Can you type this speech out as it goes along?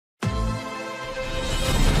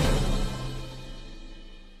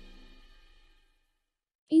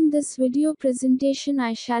this video presentation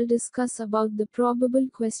I shall discuss about the probable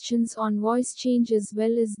questions on voice change as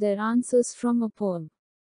well as their answers from a poem.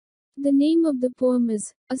 The name of the poem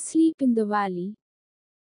is Asleep in the Valley,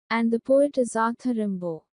 and the poet is Arthur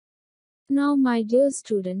Rimbaud. Now my dear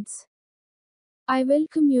students, I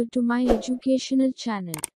welcome you to my educational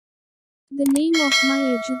channel. The name of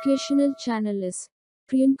my educational channel is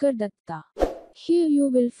Priyankar Datta. Here you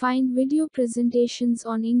will find video presentations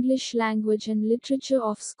on English language and literature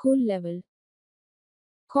of school level,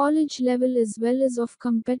 college level as well as of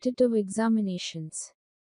competitive examinations.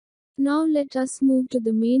 Now let us move to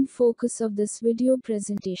the main focus of this video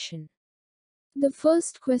presentation. The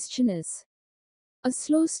first question is, a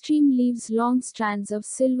slow stream leaves long strands of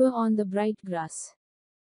silver on the bright grass.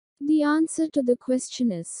 The answer to the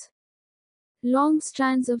question is, long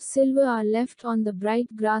strands of silver are left on the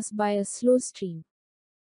bright grass by a slow stream.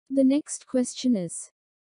 The next question is,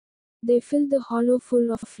 they fill the hollow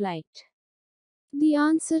full of light. The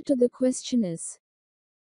answer to the question is,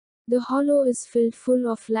 the hollow is filled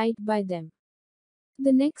full of light by them.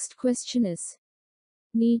 The next question is,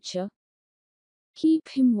 nature, keep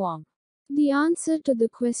him warm. The answer to the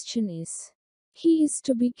question is, he is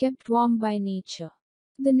to be kept warm by nature.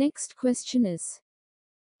 The next question is,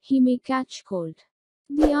 he may catch cold.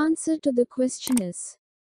 The answer to the question is,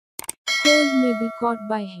 cold may be caught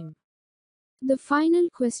by him. The final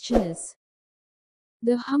question is,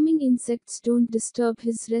 the humming insects don't disturb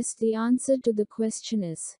his rest. The answer to the question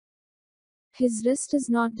is, his rest is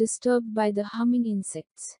not disturbed by the humming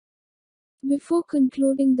insects. Before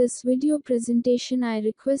concluding this video presentation, I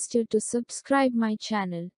request you to subscribe my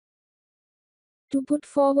channel, to put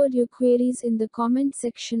forward your queries in the comment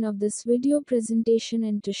section of this video presentation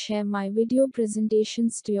and to share my video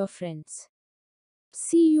presentations to your friends.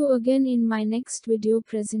 See you again in my next video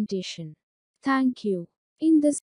presentation. Thank you. In this